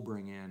host, but we'll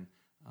bring in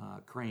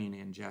Crane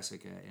and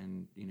Jessica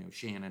and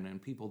Shannon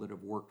and people that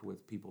have worked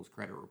with people's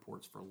credit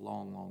reports for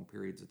long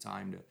periods of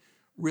time to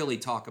really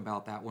talk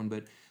about that one.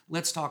 But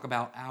let's talk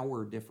about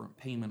our different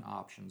payment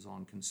options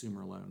on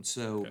consumer loans.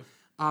 So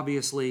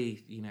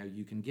obviously,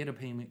 you can get a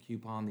payment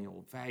coupon the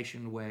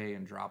old-fashioned way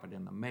and drop it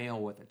in the mail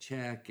with a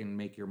check and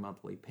make your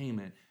monthly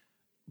payment.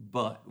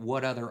 But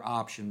what other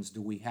options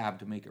do we have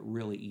to make it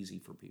really easy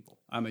for people?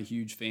 I'm a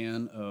huge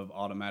fan of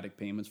automatic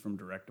payments from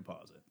direct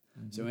deposit.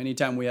 Mm-hmm. So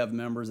anytime we have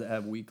members that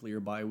have weekly or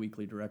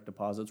biweekly direct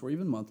deposits, or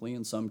even monthly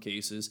in some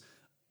cases,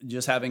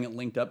 just having it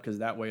linked up, because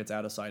that way it's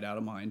out of sight, out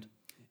of mind.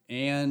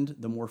 And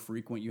the more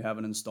frequent you have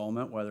an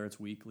installment, whether it's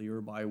weekly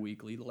or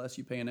biweekly, the less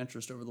you pay in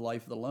interest over the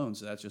life of the loan.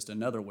 So that's just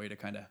another way to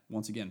kind of,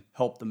 once again,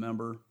 help the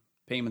member.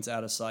 Payments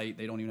out of sight.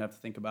 They don't even have to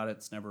think about it.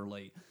 It's never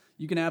late.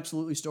 You can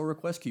absolutely still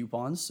request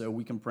coupons, so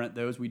we can print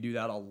those. We do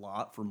that a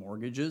lot for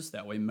mortgages.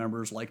 That way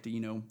members like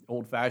to,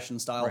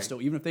 old-fashioned style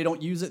still. Even if they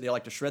don't use it, they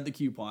like to shred the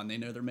coupon. They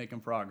know they're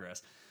making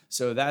progress.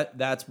 So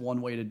that's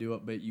one way to do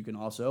it. But you can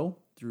also,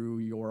 through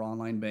your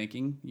online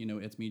banking,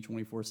 It's Me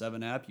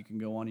 24/7 app, you can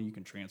go on and you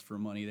can transfer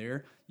money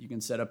there. You can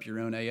set up your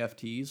own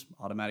AFTs,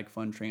 automatic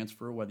fund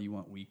transfer, whether you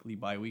want weekly,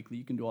 biweekly.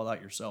 You can do all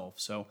that yourself.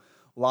 So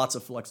lots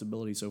of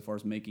flexibility so far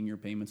as making your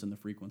payments and the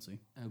frequency.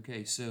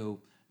 Okay,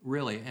 so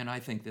really, and I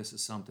think this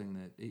is something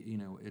that,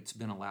 it's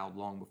been allowed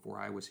long before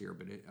I was here,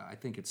 but I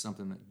think it's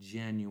something that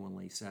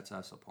genuinely sets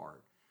us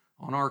apart.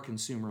 On our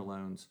consumer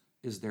loans,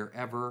 is there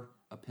ever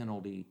a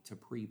penalty to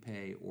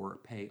prepay or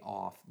pay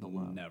off the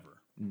loan?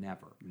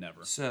 Never.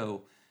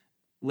 So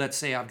let's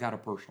say I've got a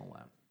personal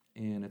loan,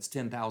 and it's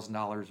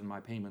 $10,000 and my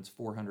payment's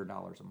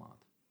 $400 a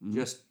month. Mm-hmm.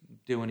 Just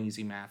doing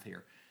easy math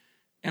here.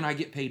 And I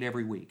get paid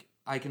every week.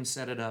 I can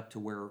set it up to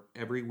where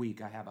every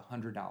week I have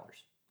 $100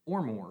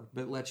 or more,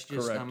 but let's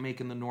just, I'm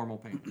making the normal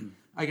payment.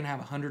 I can have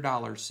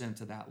 $100 sent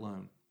to that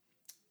loan,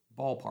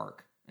 ballpark,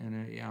 and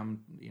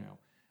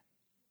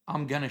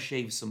I'm going to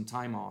shave some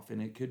time off,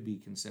 and it could be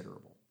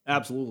considerable.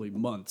 Absolutely,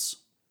 months.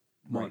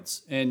 Right.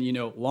 And,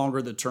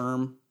 longer the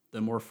term,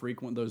 the more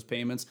frequent those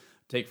payments.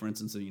 Take, for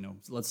instance,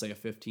 let's say a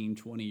 15,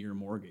 20-year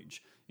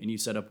mortgage, and you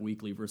set up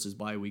weekly versus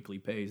biweekly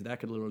pays. That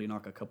could literally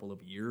knock a couple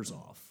of years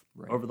off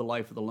over the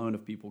life of the loan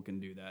if people can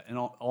do that. And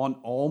on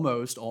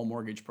almost all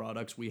mortgage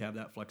products, we have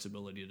that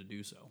flexibility to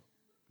do so.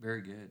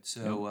 Very good.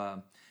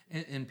 So,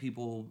 and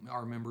people,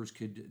 our members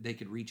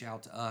could reach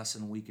out to us,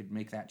 and we could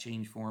make that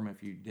change for them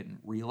if you didn't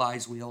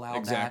realize we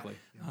allowed that.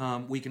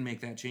 We can make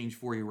that change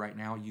for you right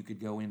now. You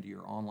could go into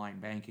your online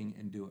banking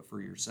and do it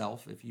for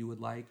yourself if you would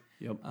like.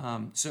 Yep.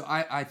 So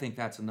I think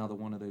that's another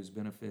one of those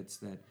benefits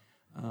that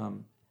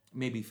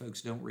maybe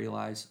folks don't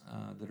realize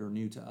that are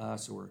new to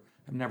us or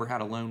have never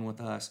had a loan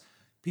with us.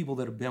 People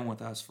that have been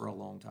with us for a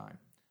long time.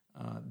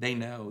 They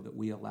know that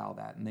we allow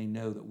that, and they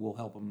know that we'll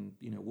help them,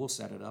 we'll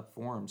set it up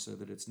for them so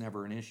that it's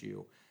never an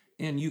issue.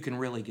 And you can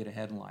really get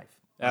ahead in life.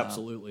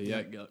 Absolutely.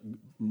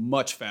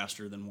 Much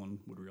faster than one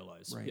would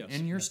realize. Right. Yes.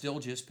 And you're still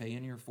just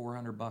paying your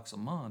 $400 a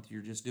month.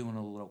 You're just doing it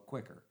a little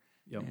quicker.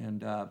 Yep.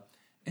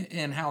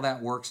 And how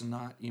that works, and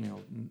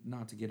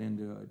not to get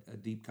into a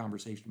deep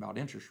conversation about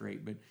interest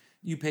rate, but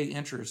you pay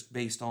interest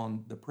based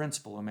on the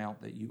principal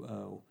amount that you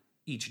owe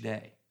each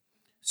day.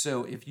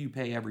 So if you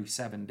pay every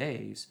 7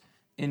 days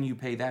and you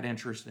pay that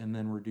interest and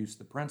then reduce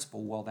the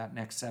principal, well, that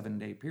next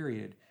 7-day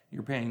period,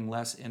 you're paying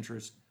less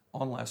interest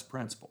on less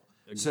principal.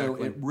 Exactly.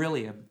 So it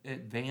really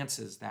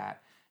advances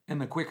that. And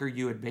the quicker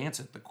you advance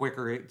it, the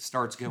quicker it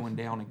starts going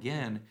down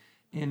again.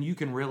 And you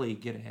can really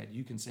get ahead.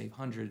 You can save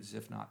hundreds,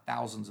 if not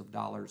thousands of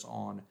dollars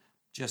on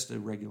just a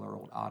regular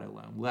old auto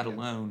loan, let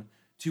alone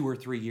 2 or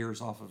 3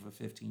 years off of a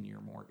 15-year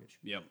mortgage.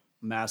 Yep.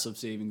 Massive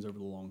savings over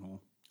the long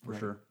haul, for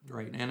sure.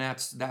 Right. And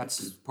that's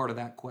part of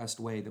that Quest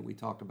way that we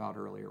talked about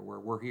earlier, where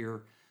we're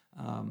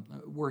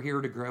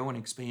here to grow and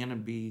expand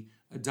and be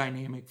a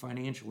dynamic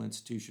financial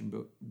institution,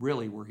 but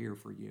really we're here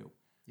for you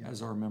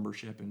as our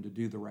membership and to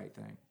do the right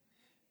thing.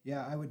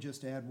 Yeah, I would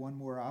just add one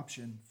more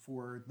option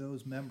for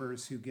those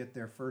members who get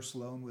their first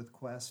loan with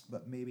Quest,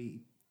 but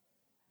maybe,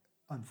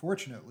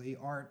 unfortunately,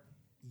 aren't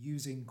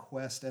using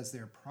Quest as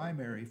their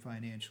primary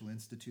financial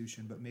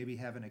institution, but maybe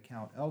have an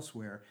account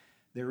elsewhere.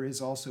 There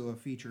is also a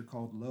feature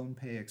called Loan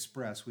Pay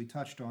Express. We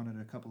touched on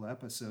it a couple of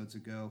episodes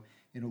ago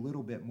in a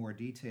little bit more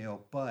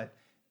detail, but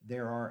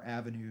there are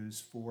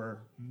avenues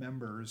for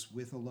members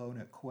with a loan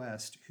at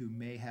Quest who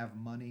may have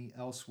money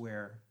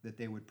elsewhere that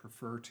they would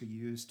prefer to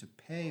use to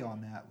pay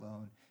on that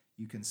loan.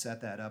 You can set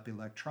that up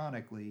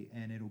electronically,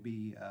 and it'll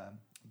be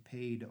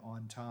paid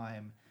on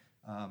time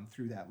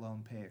through that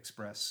Loan Pay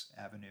Express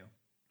avenue.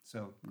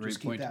 So Great just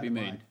keep point to that be in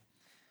made. mind.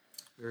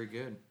 Very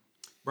good.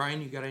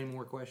 Brian, you got any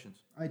more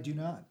questions? I do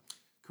not.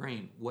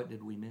 Crane, what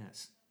did we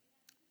miss?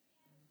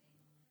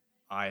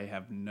 I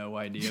have no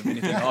idea of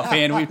anything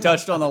offhand. We've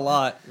touched on a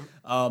lot.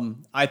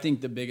 I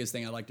think the biggest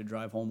thing I'd like to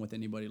drive home with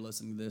anybody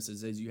listening to this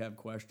is, as you have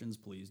questions,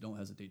 please don't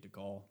hesitate to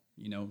call.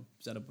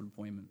 Set up an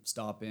appointment,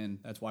 stop in.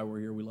 That's why we're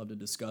here. We love to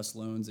discuss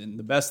loans. And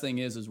the best thing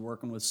is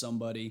working with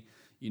somebody,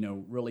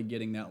 really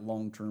getting that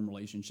long-term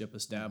relationship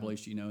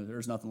established.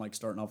 There's nothing like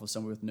starting off with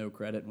somebody with no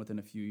credit and within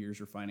a few years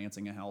you're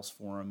financing a house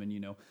for them.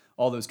 And,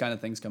 all those kind of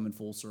things come in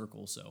full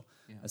circle. So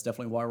that's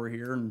definitely why we're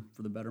here and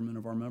for the betterment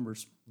of our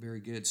members. Very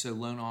good. So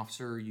loan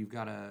officer, you've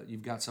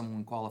got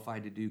someone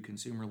qualified to do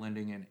consumer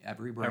lending in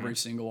every branch. Every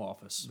single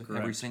office. Every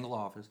Correct. single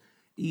office.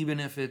 Even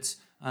if it's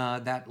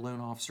that loan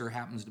officer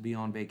happens to be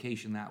on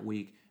vacation that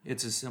week,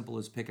 it's as simple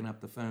as picking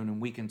up the phone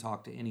and we can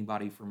talk to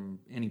anybody from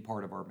any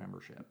part of our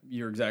membership.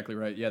 You're exactly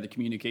right. Yeah, the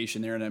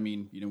communication there. And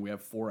we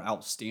have 4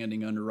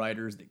 outstanding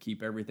underwriters that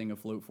keep everything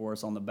afloat for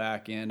us on the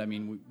back end.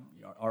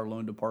 Our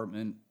loan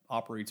department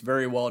operates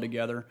very well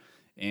together,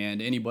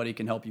 and anybody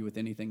can help you with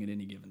anything at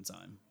any given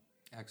time.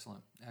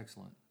 Excellent.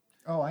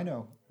 Oh, I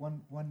know.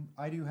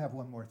 I do have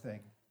one more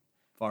thing.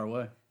 Far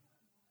away.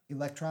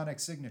 Electronic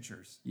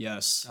signatures.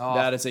 Yes, Oh.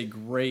 that is a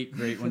great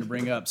one to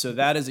bring up. So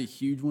that is a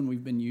huge one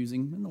we've been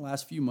using in the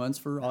last few months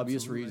for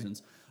obvious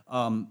reasons.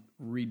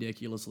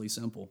 Ridiculously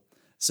simple.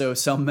 So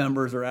some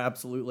members are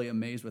absolutely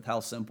amazed with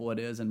how simple it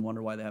is and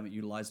wonder why they haven't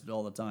utilized it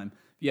all the time.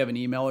 If you have an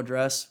email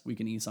address, we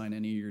can e-sign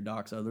any of your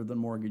docs other than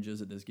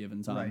mortgages at this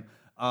given time. Right.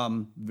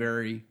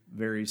 Very,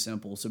 very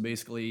simple. So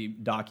basically,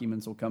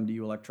 documents will come to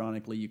you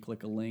electronically. You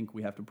click a link.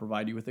 We have to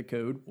provide you with a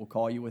code. We'll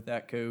call you with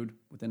that code.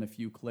 Within a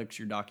few clicks,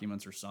 your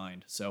documents are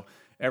signed. So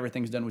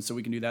everything's done with. So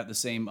we can do that the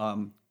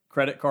same.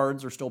 Credit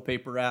cards are still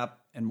paper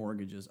app and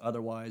mortgages.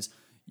 Otherwise,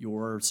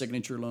 your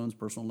signature loans,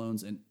 personal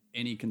loans, and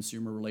any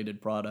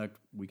consumer-related product,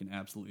 we can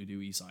absolutely do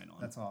e-sign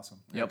on. That's awesome.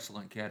 Yep.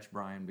 Excellent catch,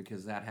 Brian,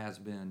 because that has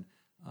been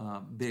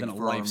big been a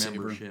for our lifesaver.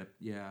 membership.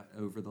 Yeah,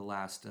 over the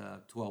last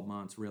 12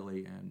 months,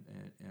 really, and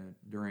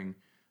during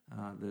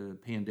the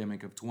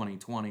pandemic of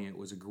 2020, it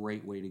was a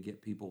great way to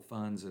get people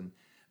funds and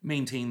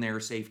maintain their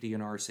safety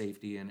and our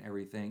safety and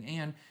everything.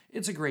 And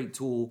it's a great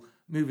tool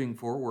moving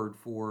forward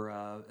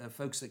for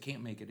folks that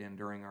can't make it in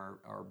during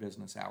our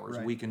business hours.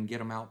 Right. We can get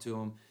them out to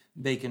them.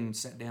 They can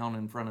sit down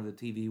in front of the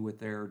TV with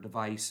their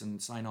device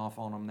and sign off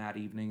on them that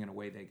evening, and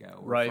away they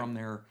go. Or Right. from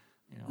their,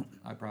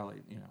 I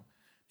probably,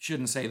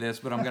 shouldn't say this,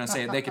 but I'm going to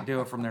say it. They could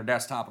do it from their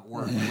desktop at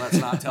work. And let's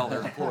not tell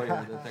their employer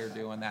that they're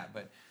doing that.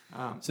 But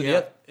So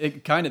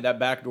it kind of that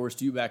backdoors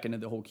to you back into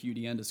the whole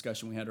QDN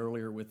discussion we had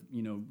earlier with,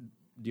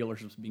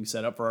 dealerships being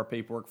set up for our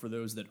paperwork. For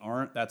those that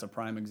aren't, that's a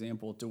prime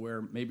example to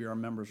where maybe our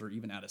members are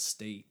even out of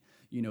state.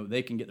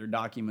 They can get their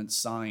documents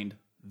signed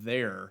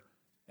there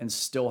and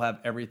still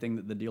have everything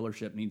that the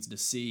dealership needs to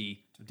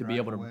see to be drive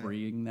able away. to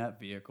bring that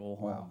vehicle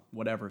home, Wow.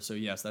 whatever. So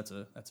yes, that's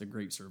a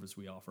great service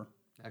we offer.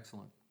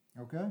 excellent.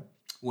 Okay.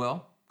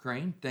 Well,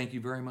 Crane, thank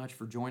you very much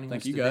for joining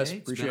Thank us you, today. guys.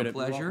 It's Appreciate been a it.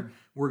 You're pleasure. welcome.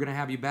 We're going to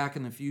have you back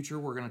in the future.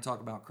 We're going to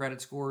talk about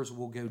credit scores.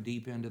 We'll go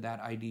deep into that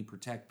ID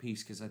Protect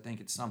piece because I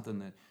think it's something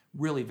that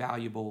really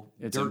valuable,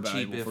 It's dirt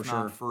cheap, invaluable if for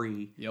not sure.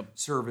 free, Yep.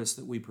 service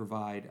that we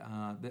provide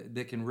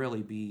that can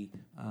really be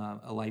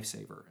a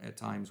lifesaver at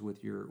times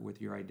with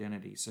your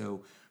identity.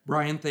 So,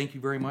 Brian, thank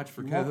you very much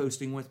for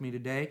co-hosting with me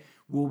today.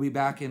 We'll be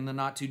back in the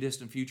not too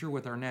distant future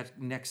with our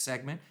next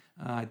segment.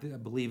 I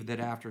believe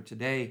that after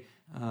today,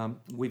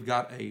 we've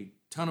got a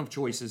ton of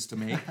choices to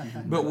make,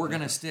 but we're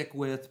going to stick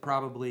with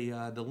probably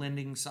the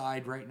lending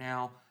side right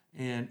now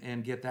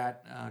and get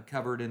that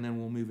covered, and then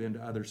we'll move into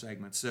other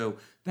segments. So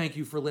thank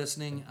you for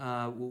listening.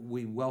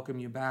 We welcome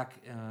you back.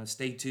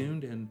 Stay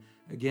tuned. And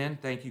again,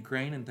 thank you,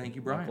 Crane, and thank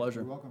you, Brian. My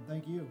pleasure. You're welcome.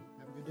 Thank you.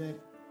 Have a good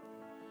day.